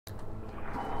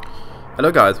Hello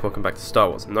guys, welcome back to Star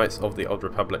Wars Knights of the Old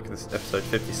Republic. This is episode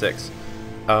 56.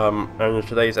 And in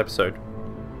today's episode,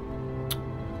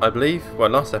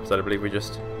 last episode I believe we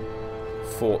just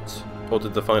fought, or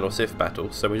did the final Sith battle,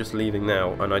 so we're just leaving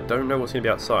now, and I don't know what's going to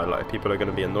be outside. Like, people are going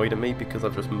to be annoyed at me because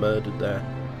I've just murdered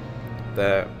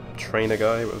their trainer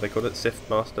guy, what do they call it, Sith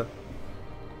Master.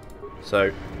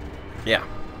 So, yeah,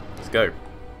 let's go.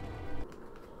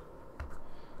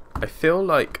 I feel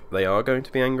like they are going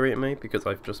to be angry at me because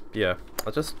I have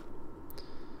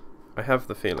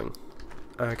the feeling.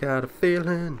 I got a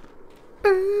feeling.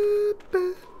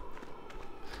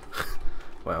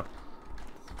 Wow.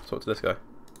 Talk to this guy.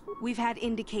 We've had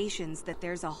indications that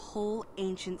there's a whole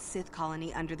ancient Sith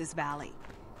colony under this valley.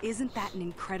 Isn't that an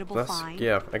incredible find?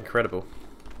 Yeah, incredible.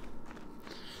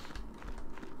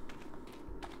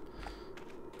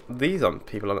 These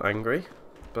people aren't angry,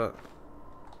 but...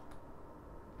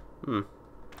 Well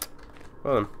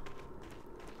then.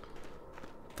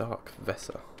 Dark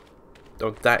Vesa.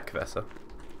 Oh, Dak Vesa.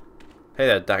 Hey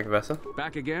there, Dak Vesa.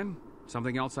 Back again?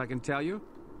 Something else I can tell you?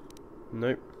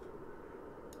 Nope.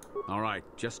 Alright,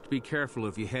 just be careful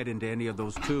if you head into any of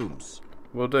those tombs.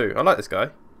 Will do. I like this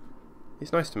guy.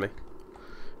 He's nice to me.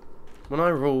 When I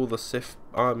rule the Sith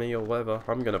army or whatever,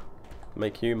 I'm gonna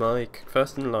make you my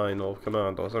first in line or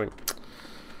command or something.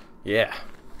 Yeah.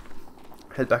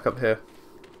 Head back up here.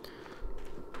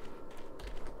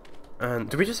 And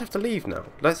do we just have to leave now?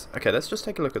 Let's just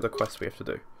take a look at the quest we have to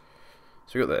do.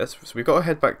 So we got this. So we've got to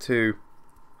head back to...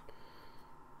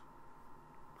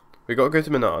 We've got to go to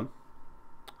Manan.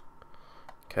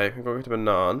 Okay, we've got to go to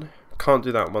Manan. Can't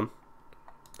do that one.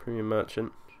 Premium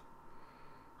Merchant.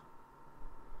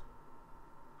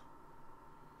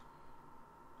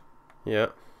 Yeah.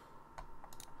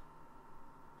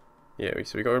 Yeah,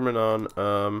 so we got to Manan.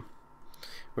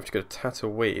 We have to go to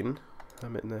Tatooine.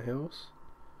 Hermit in the Hills.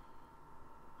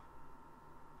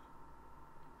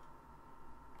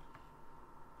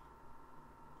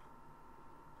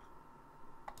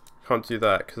 Can't do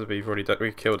that because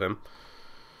we've killed him.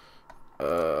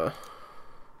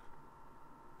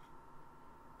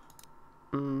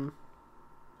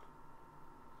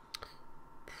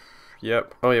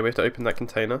 Yep. Oh yeah, we have to open that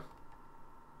container.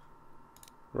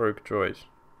 Rogue droid.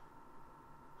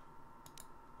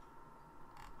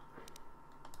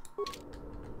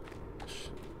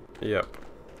 Yep.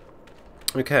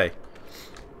 Okay.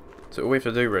 So all we have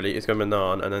to do really is go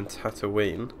Manan and then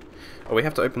Tatooine. Oh, we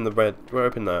have to open the red. We'll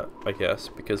open that, I guess,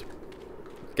 because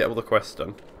get all the quests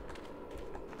done.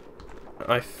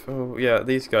 Yeah,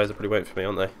 these guys are pretty waiting for me,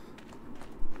 aren't they?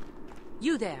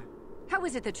 You there. How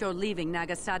is it that you're leaving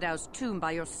Naga Sadow's tomb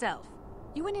by yourself?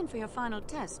 You went in for your final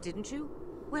test, didn't you?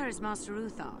 Where is Master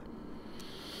Uthar?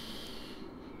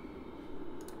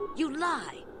 You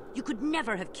lie! You could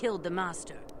never have killed the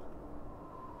Master.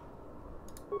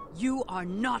 You are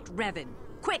not Revan.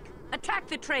 Quick! Attack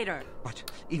the traitor! But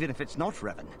even if it's not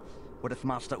Revan, what if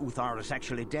Master Uthar is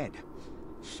actually dead?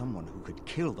 Someone who could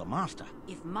kill the Master.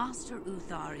 If Master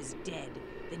Uthar is dead,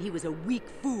 then he was a weak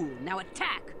fool. Now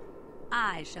attack!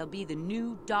 I shall be the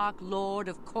new Dark Lord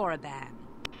of Korriban.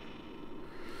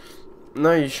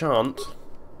 No, you shan't.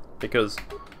 Because...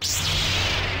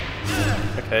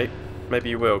 Okay, maybe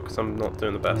you will, because I'm not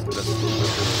doing the best at this.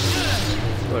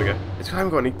 There we go. It's because I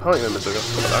haven't got any party members with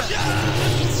us. Look at that.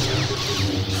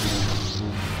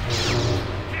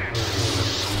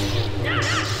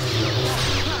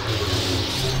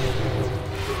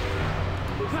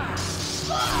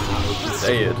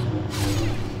 Dead.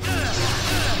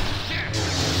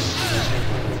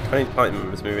 I need party members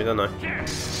in this movie, don't I?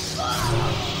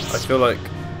 I feel like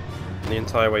the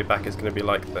entire way back is going to be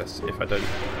like this if I don't.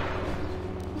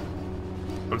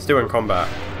 I'm still in combat,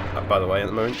 by the way, at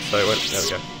the moment, so it won't. There we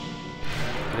go.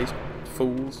 Did these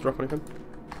fools drop anything?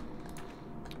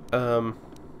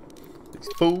 These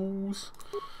fools.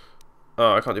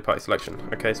 Oh, I can't do party selection.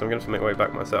 Okay, so I'm going to have to make my way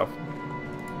back myself.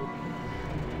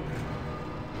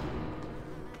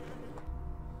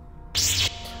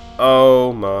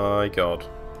 Oh my god.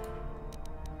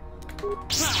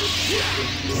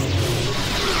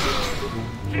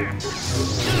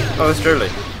 Oh, that's Jolie.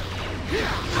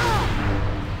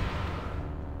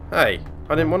 Hey,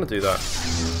 I didn't want to do that.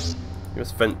 You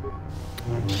must vent. What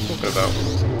are you talking about?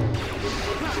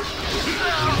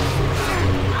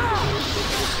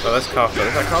 Oh, that's Carth.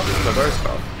 Is that Carth? No, where is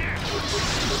Carth?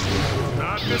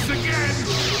 Not this again.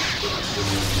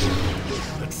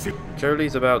 Let's see.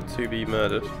 Jolie's about to be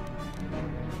murdered.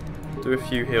 Do a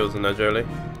few heals in there, Jolie.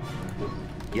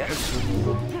 Yes.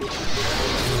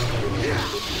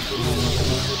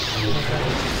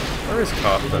 Where is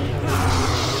Carth then?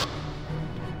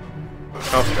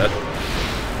 Carth's dead.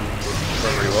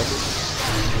 Wherever he was.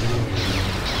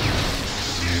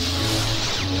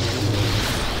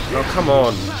 Oh, come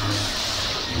on.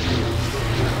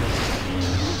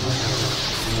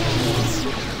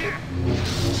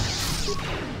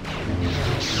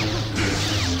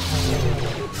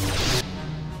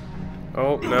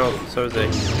 Oh, no, so is he.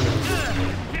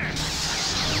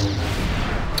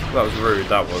 That was rude,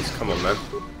 that was. Come on, man.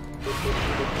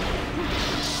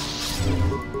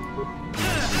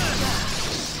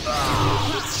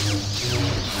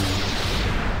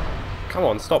 Come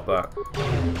on, stop that.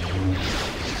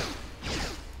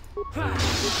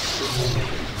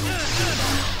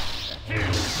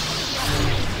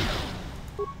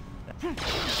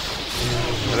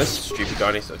 And this stupid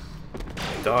guy needs to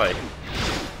die.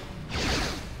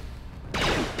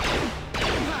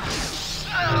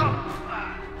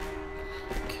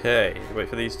 Okay, wait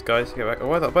for these guys to get back. Oh,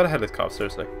 why the headless calf,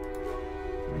 seriously.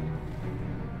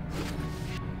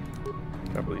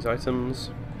 Grab all these items.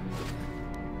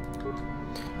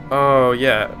 Oh,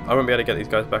 yeah, I won't be able to get these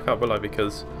guys back up, will I?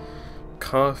 Because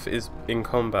Calf is in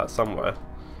combat somewhere,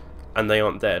 and they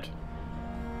aren't dead.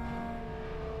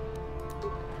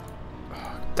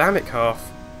 Oh, damn it,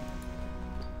 Calf.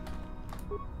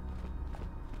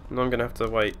 No, I'm going to have to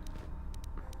wait.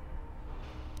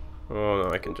 Oh,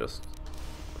 no, I can just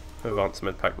advance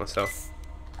med pack myself.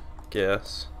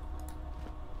 Guess.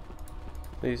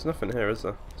 There's nothing here, is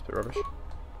there? It's a bit rubbish.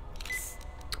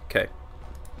 Okay.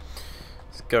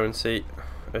 Let's go and see.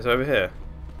 It's over here.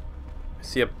 I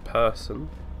see a person.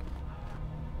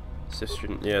 Sith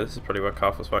student. Yeah, this is probably where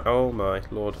Calf was fighting. Oh my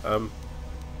lord. I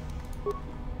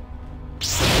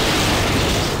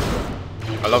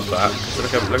love that. So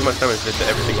look at my damage did to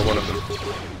every single one of them.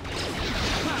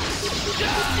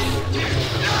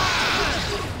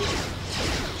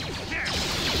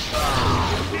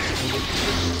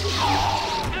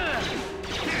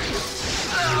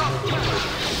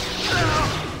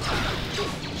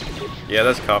 Yeah,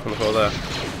 there's Calf on the floor there.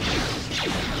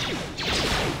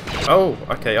 Oh,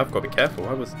 okay, I've got to be careful.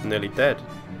 I was nearly dead.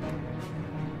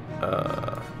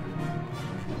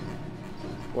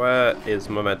 Where is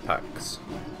my med packs?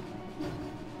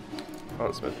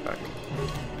 Advanced med pack.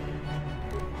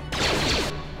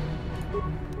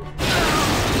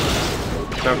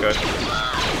 Now go.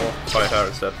 Or fight her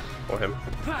instead. Or him.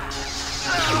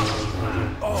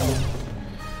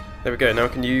 There we go. Now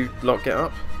can you lot get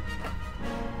up?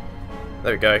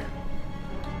 There we go.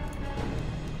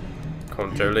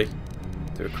 Come on, Jolie.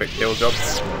 Do a quick heal job.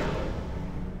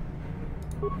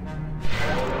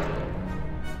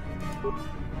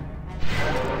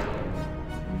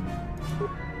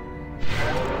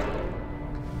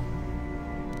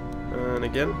 And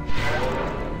again.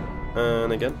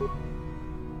 And again.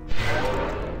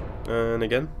 And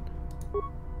again.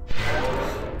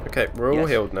 Okay, we're all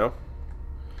healed now.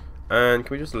 And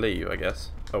can we just leave, I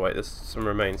guess? Oh wait, there's some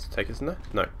remains to take, isn't there?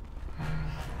 No.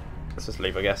 Let's just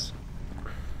leave, I guess.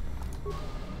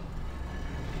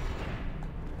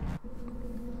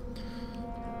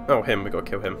 Oh, him, we gotta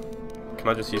kill him. Can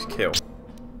I just use kill?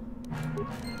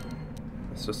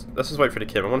 Let's just wait for the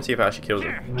kill. I want to see if it actually kills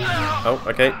him. Oh,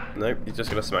 okay. No, he's just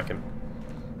gonna smack him.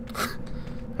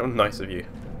 How nice of you.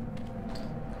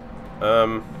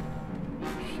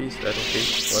 She's dead,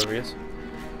 she, whatever he is.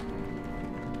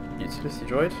 Utility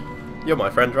droid? You're my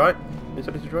friend, right?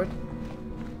 Utility droid?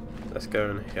 Let's go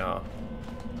in here.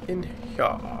 In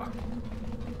here.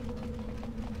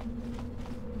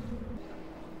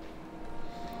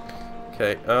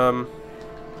 Okay,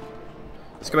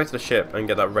 let's go back to the ship and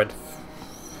get that red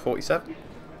 47?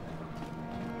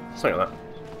 Something like that.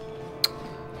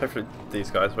 Hopefully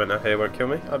these guys went out here won't kill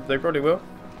me. They probably will.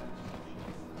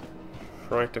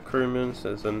 Right, the crewmen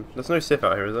says, and there's no Sith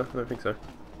out here, is there? I don't think so.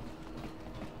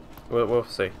 We'll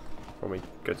see when we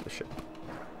go to the ship.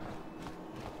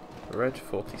 Red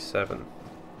 47.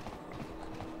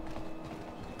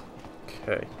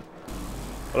 Okay.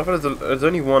 I love how there's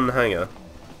only one hangar.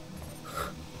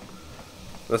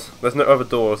 There's no other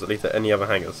doors that lead to any other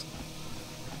hangars.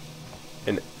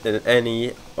 In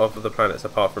any of the planets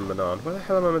apart from Manan. Where the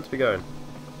hell am I meant to be going?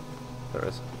 There it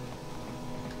is.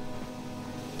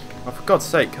 Oh, for God's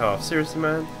sake, Calf. Seriously,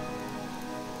 man?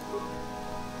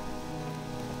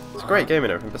 It's a great game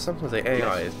and everything, but sometimes the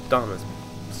AI is dumb as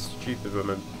stupid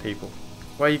women people.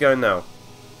 Where are you going now?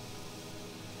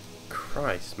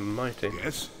 Christ mighty.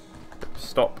 Yes?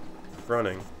 Stop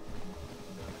running.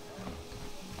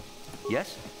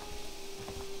 Yes?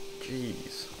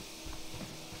 Jeez.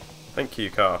 Thank you,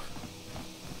 Calf.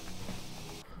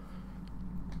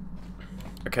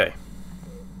 Okay.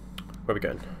 Where are we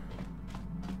going?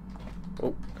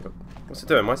 Oh, what's it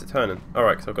doing? Why is it turning?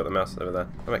 Alright, because I've got the mouse over there.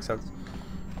 That makes sense.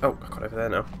 Oh, I got over there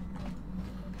now.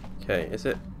 Okay, is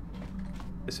it?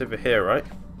 It's over here, right?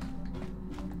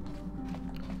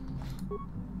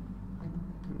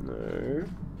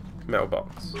 Metal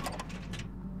box.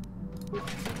 I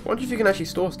wonder if you can actually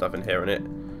store stuff in here and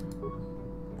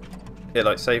it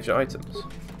like saves your items.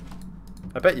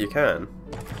 I bet you can.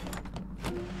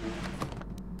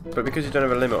 But because you don't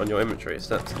have a limit on your inventory,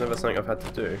 that's never something I've had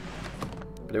to do.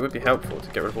 But it would be helpful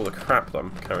to get rid of all the crap that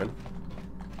I'm carrying.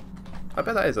 I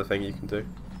bet that is a thing you can do.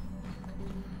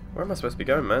 Where am I supposed to be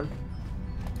going, man?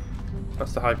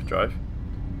 That's the hyperdrive.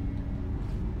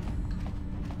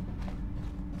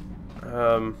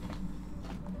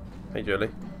 Hey Julie.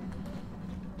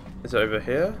 Is it over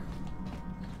here?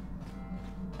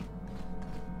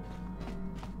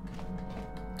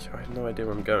 I have no idea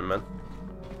where I'm going, man.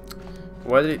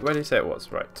 Where did he say it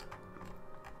was? Right.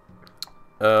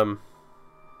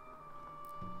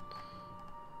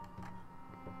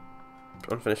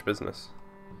 Unfinished business.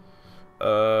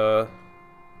 There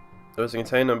was a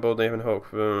container on board the Even Hawk.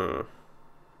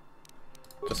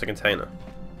 Just a container.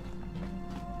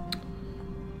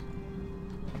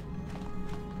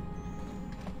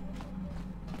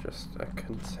 Just a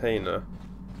container.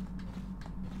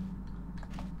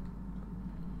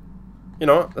 You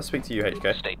know what? Let's speak to you,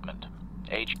 HK. Statement.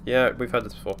 Yeah, we've heard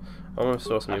this before. I want to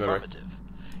store some of your memory.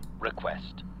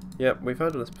 Request. Yeah, we've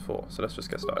heard of this before, so let's just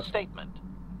get started. Statement.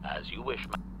 As you wish.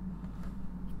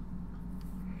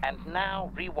 And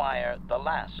now rewire the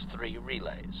last 3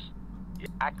 relays.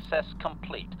 Access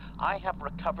complete. I have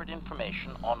recovered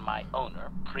information on my owner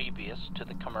previous to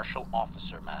the commercial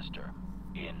officer, Master.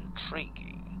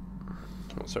 Intriguing.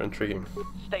 What's so intriguing?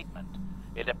 Statement.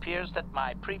 It appears that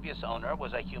my previous owner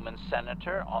was a human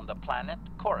senator on the planet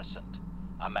Coruscant.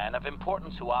 A man of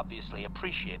importance who obviously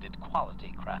appreciated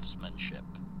quality craftsmanship.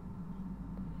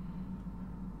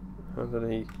 How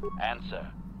did he...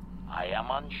 Answer. I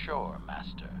am unsure,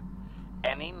 Master.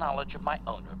 Any knowledge of my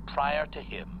owner prior to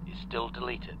him is still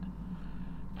deleted.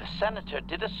 The senator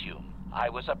did assume I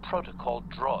was a protocol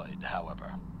droid,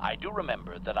 however. I do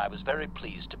remember that I was very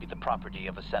pleased to be the property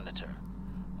of a senator.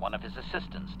 One of his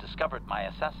assistants discovered my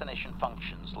assassination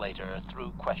functions later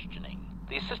through questioning.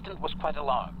 The assistant was quite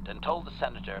alarmed and told the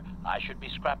senator I should be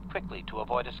scrapped quickly to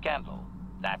avoid a scandal.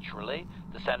 Naturally,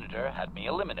 the senator had me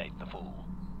eliminate the fool.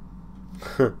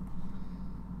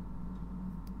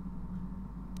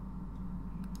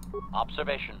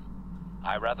 Observation.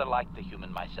 I rather liked the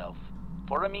human myself.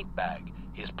 For a meatbag,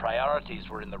 his priorities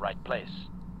were in the right place.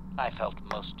 I felt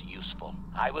most useful.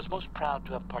 I was most proud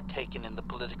to have partaken in the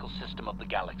political system of the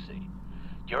galaxy.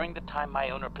 During the time my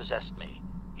owner possessed me,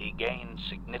 he gained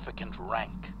significant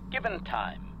rank. Given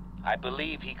time, I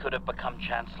believe he could have become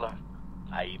Chancellor.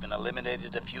 I even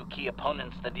eliminated a few key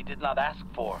opponents that he did not ask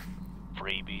for.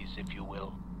 Freebies, if you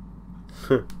will.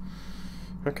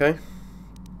 Okay.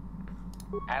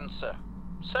 Answer.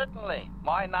 Certainly.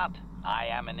 Why not? I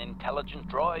am an intelligent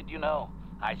droid, you know.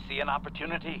 I see an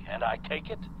opportunity, and I take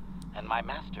it. And my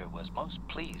master was most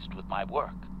pleased with my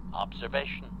work.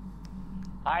 Observation.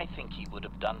 I think he would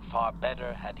have done far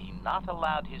better had he not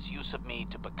allowed his use of me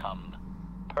to become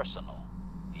personal.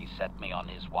 He set me on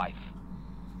his wife.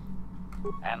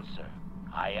 Answer.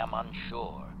 I am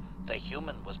unsure. The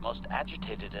human was most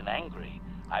agitated and angry.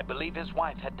 I believe his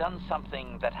wife had done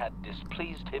something that had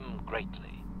displeased him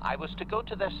greatly. I was to go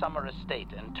to their summer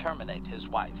estate and terminate his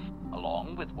wife,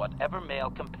 along with whatever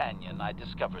male companion I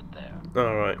discovered there.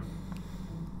 Alright.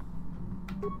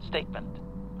 Statement.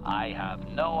 I have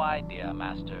no idea,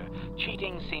 Master.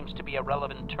 Cheating seems to be a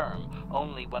relevant term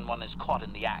only when one is caught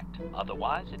in the act.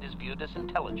 Otherwise, it is viewed as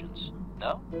intelligence.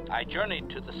 No? I journeyed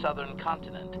to the southern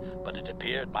continent, but it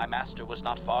appeared my master was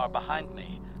not far behind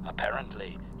me.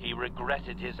 Apparently, he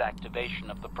regretted his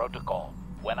activation of the protocol.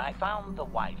 When I found the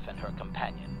wife and her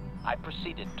companion, I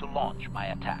proceeded to launch my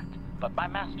attack, but my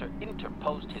master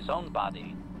interposed his own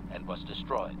body and was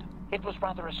destroyed. It was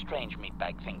rather a strange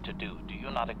meatbag thing to do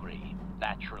you not agree?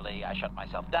 Naturally, I shut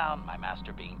myself down, my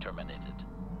master being terminated.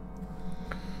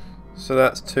 So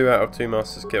that's 2 out of 2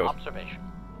 masters killed. Observation.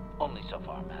 Only so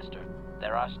far, Master.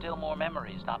 There are still more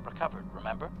memories not recovered,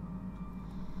 remember?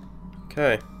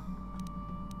 Okay.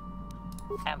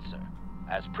 Answer.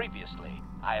 As previously,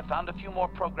 I have found a few more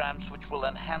programs which will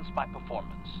enhance my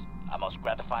performance. A most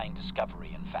gratifying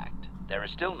discovery, in fact. There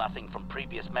is still nothing from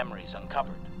previous memories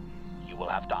uncovered. You will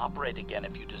have to operate again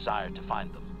if you desire to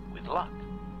find them. With luck,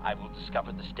 I will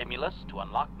discover the stimulus to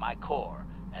unlock my core,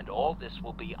 and all this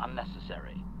will be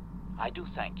unnecessary. I do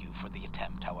thank you for the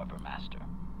attempt, however, Master.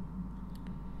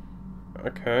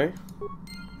 Okay.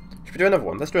 Should we do another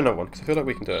one? Let's do another one, because I feel like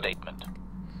we can do it. Statement.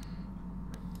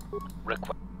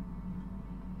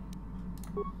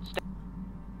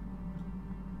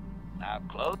 Now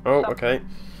close. Oh, okay.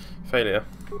 Failure.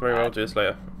 Very well, do this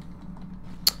later.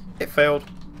 It failed.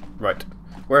 Right.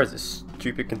 Where is this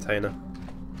stupid container?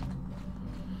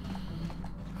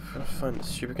 I'm trying to find the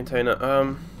stupid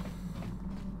container.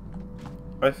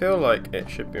 I feel like it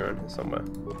should be around here somewhere.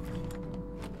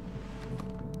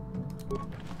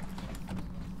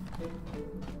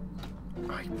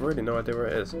 I have really no idea where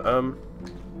it is.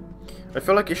 I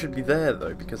feel like it should be there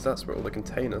though, because that's where all the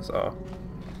containers are.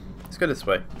 Let's go this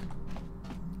way.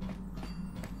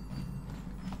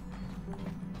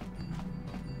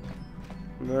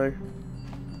 No.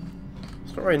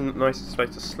 It's not a very nice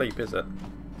space to sleep, is it?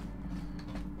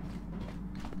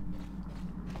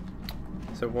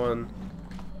 So one...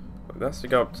 That's to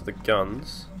go up to the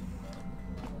guns.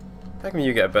 How come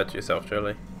you get a bed to yourself,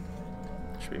 Jolie?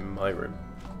 It should be my room.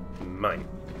 Mine.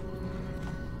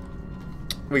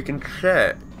 We can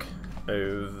check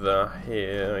over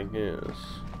here, I guess.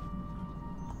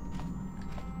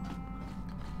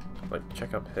 Like,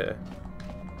 check up here.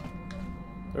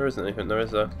 There isn't anything, there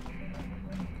is there?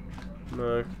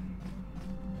 No.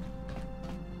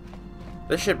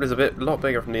 This ship is a lot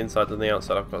bigger from the inside than the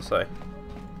outside, I've got to say.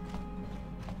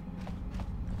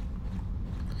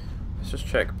 Let's just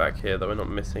check back here that we're not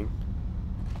missing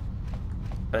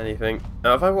anything.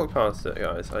 Now, if I walk past it,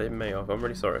 guys, I may have. I'm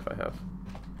really sorry if I have.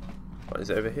 What, is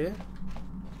it over here?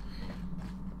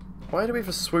 Why do we have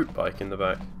a swoop bike in the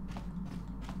back?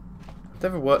 I've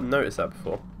never noticed that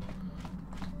before.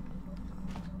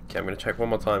 Okay, I'm going to check one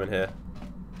more time in here.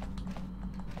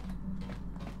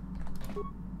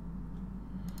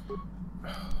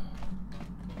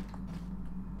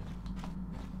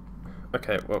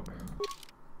 Okay, well.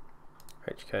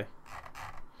 HK.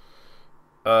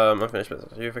 I finished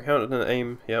business. You've encountered an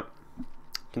aim, yep.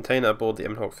 Container aboard the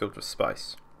M-Hawk filled with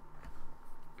spice.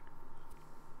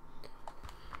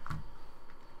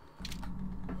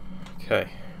 Okay.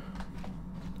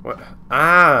 What?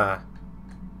 Ah!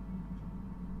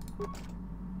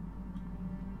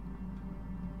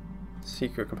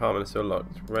 Secret compartment is still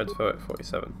locked. Red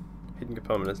 47. Hidden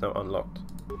compartment is now unlocked.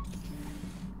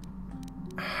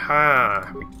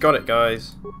 Ha! We got it,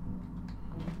 guys.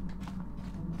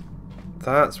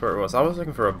 That's where it was. I was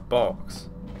looking for a box.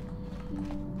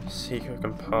 Secret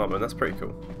compartment. That's pretty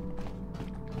cool.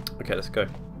 Okay, let's go.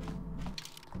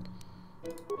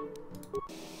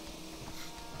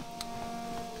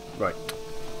 Right.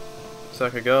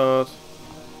 Circuit guard.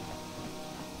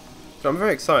 So I'm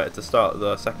very excited to start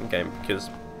the second game because,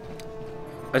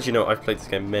 as you know, I've played this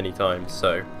game many times,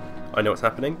 so I know what's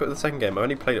happening. But the second game, I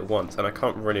only played it once, and I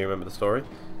can't really remember the story,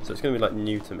 so it's going to be like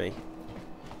new to me.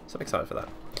 So I'm excited for that.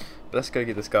 But let's go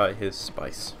give this guy his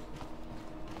spice.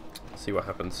 See what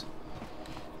happens.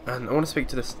 And I want to speak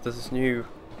to this. There's this new.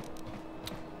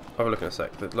 I'll have a look in a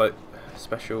sec. The, like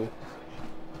special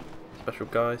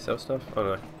guy sell stuff. I don't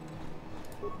know.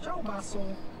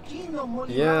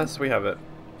 Yes, we have it.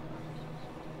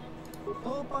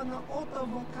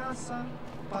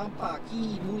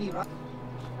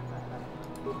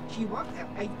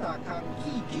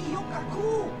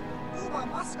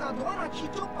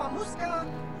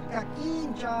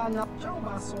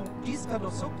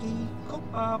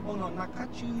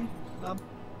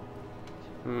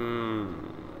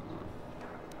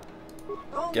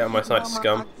 Get out my sight,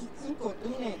 scum.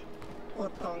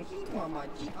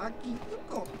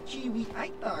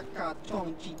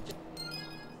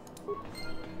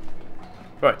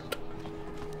 Right.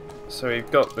 So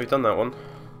we've done that one.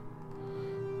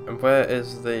 And where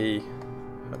is the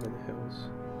I'm in the hills?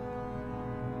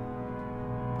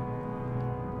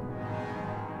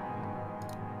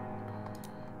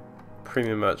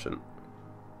 Premium merchant.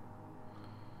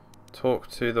 Talk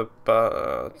to the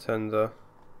bartender.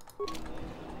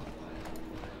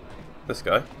 This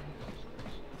guy.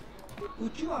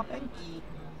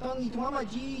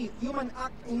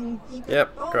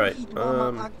 Yep, great.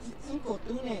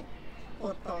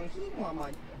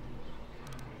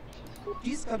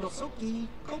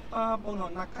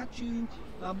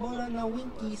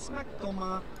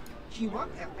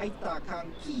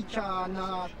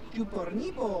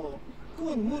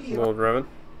 Lord Revan.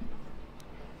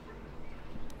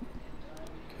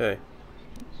 Okay.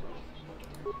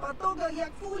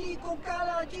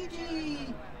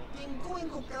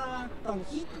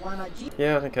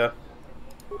 Yeah, I think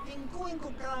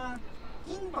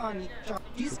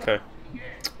okay.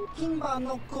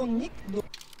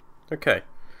 Okay.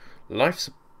 Life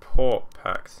support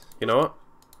packs. You know what?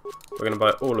 We're gonna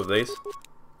buy all of these.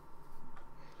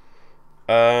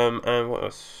 And what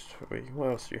else? What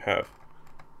else do you have?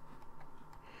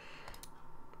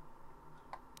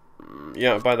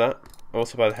 Yeah, I'll buy that. I'll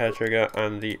also buy the hair trigger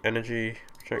and the energy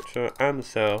projector and the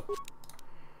cell.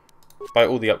 Buy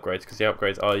all the upgrades because the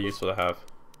upgrades are useful to have.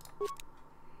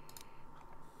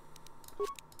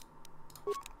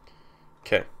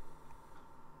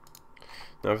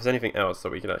 Now, if there's anything else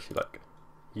that we could actually like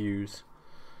use,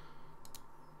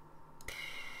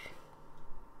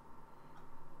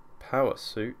 power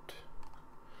suit.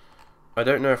 I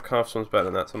don't know if Calf's one's better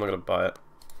than that, so I'm not gonna buy it.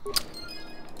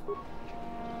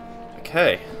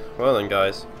 Okay, well then,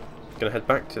 guys, I'm gonna head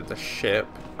back to the ship.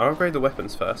 I'll upgrade the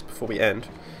weapons first before we end.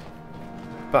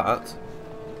 But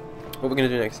what we're gonna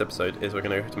do next episode is we're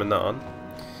gonna go to Manan,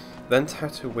 then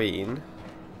Tatooine.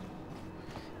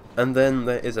 And then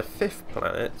there is a 5th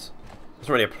planet. It's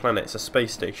not really a planet, it's a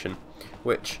space station,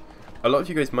 which a lot of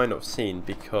you guys might not have seen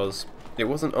because it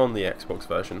wasn't on the Xbox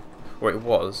version, or it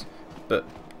was, but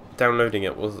downloading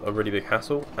it was a really big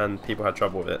hassle and people had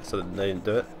trouble with it, so they didn't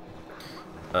do it.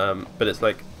 But it's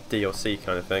like DLC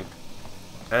kind of thing,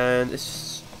 and it's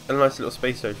just a nice little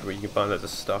space station where you can buy loads of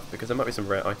stuff because there might be some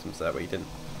rare items there where you didn't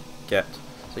get.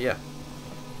 So yeah,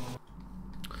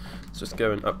 let's just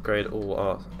go and upgrade all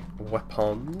our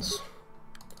weapons.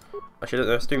 Actually,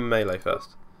 let's do melee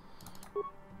first.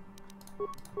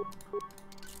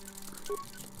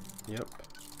 Yep.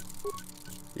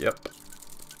 Yep.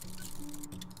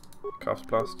 Calf's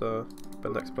blaster,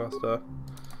 Bendex blaster.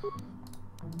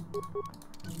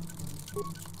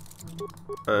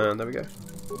 And there we go.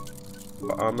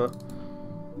 For armor.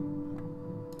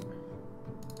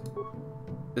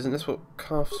 Isn't this what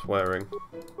Calf's wearing?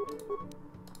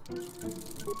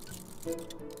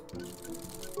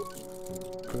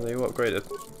 Are they all upgraded?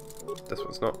 This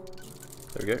one's not.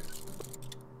 There we go.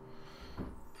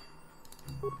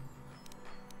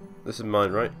 This is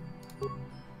mine, right?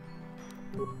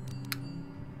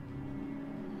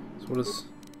 So what does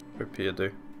Opia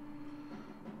do?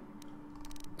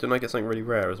 Didn't I get something really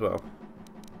rare as well?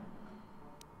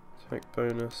 Attack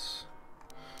bonus.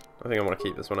 I think I want to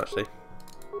keep this one actually.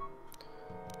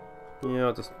 Yeah,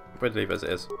 I'll just leave it as it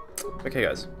is. Okay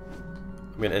guys,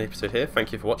 I'm going to end the episode here.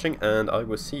 Thank you for watching and I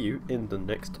will see you in the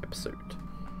next episode.